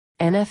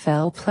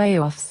NFL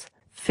playoffs,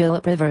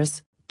 Phillip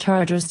Rivers,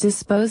 Chargers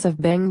dispose of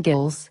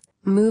Bengals,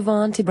 move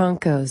on to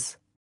Broncos.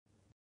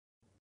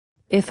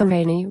 If a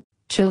rainy,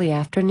 chilly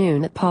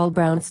afternoon at Paul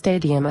Brown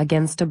Stadium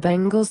against a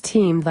Bengals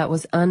team that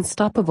was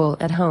unstoppable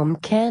at home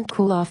can't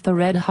cool off the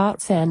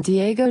red-hot San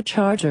Diego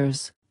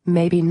Chargers,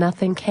 maybe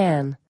nothing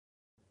can.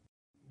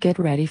 Get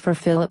ready for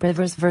Phillip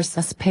Rivers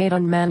vs.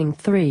 Peyton Manning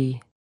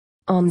III.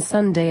 On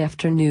Sunday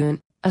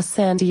afternoon, a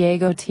San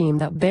Diego team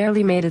that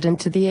barely made it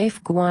into the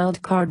AFC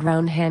wildcard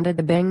round handed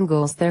the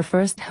Bengals their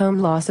first home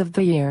loss of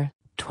the year,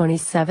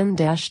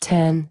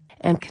 27-10,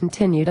 and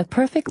continued a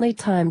perfectly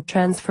timed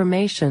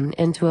transformation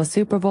into a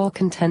Super Bowl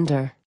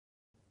contender.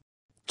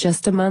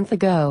 Just a month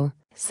ago,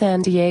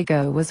 San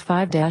Diego was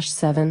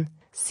 5-7,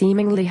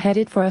 seemingly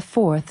headed for a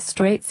fourth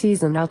straight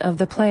season out of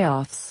the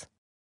playoffs.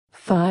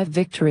 5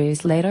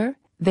 victories later,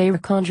 they were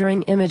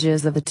conjuring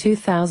images of the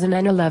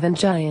 2011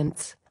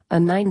 Giants, a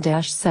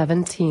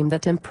 9-7 team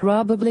that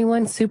improbably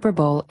won Super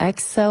Bowl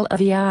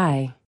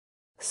XLVI.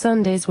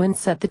 Sunday's win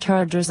set the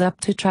Chargers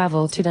up to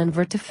travel to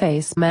Denver to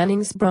face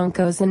Manning's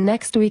Broncos in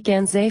next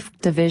weekend's AFC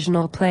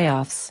divisional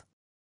playoffs.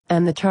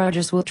 And the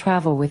Chargers will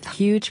travel with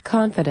huge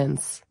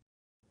confidence.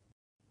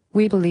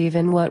 "We believe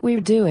in what we're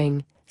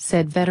doing,"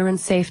 said veteran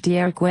safety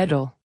Eric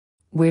Weddle.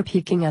 "We're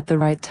peaking at the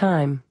right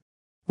time.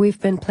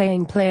 We've been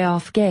playing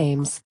playoff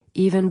games,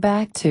 even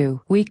back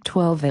to Week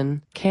 12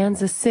 in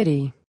Kansas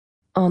City.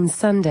 On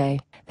Sunday,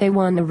 they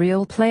won a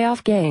real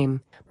playoff game,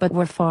 but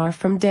were far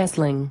from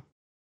dazzling."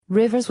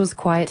 Rivers was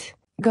quiet,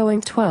 going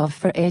 12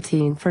 for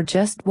 18 for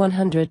just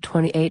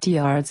 128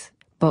 yards,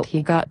 but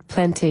he got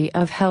plenty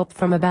of help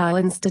from a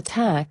balanced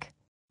attack.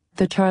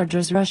 The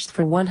Chargers rushed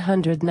for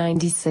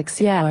 196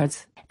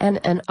 yards,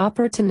 and an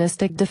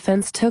opportunistic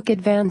defense took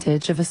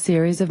advantage of a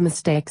series of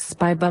mistakes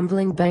by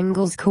bumbling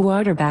Bengals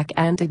quarterback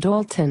Andy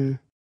Dalton.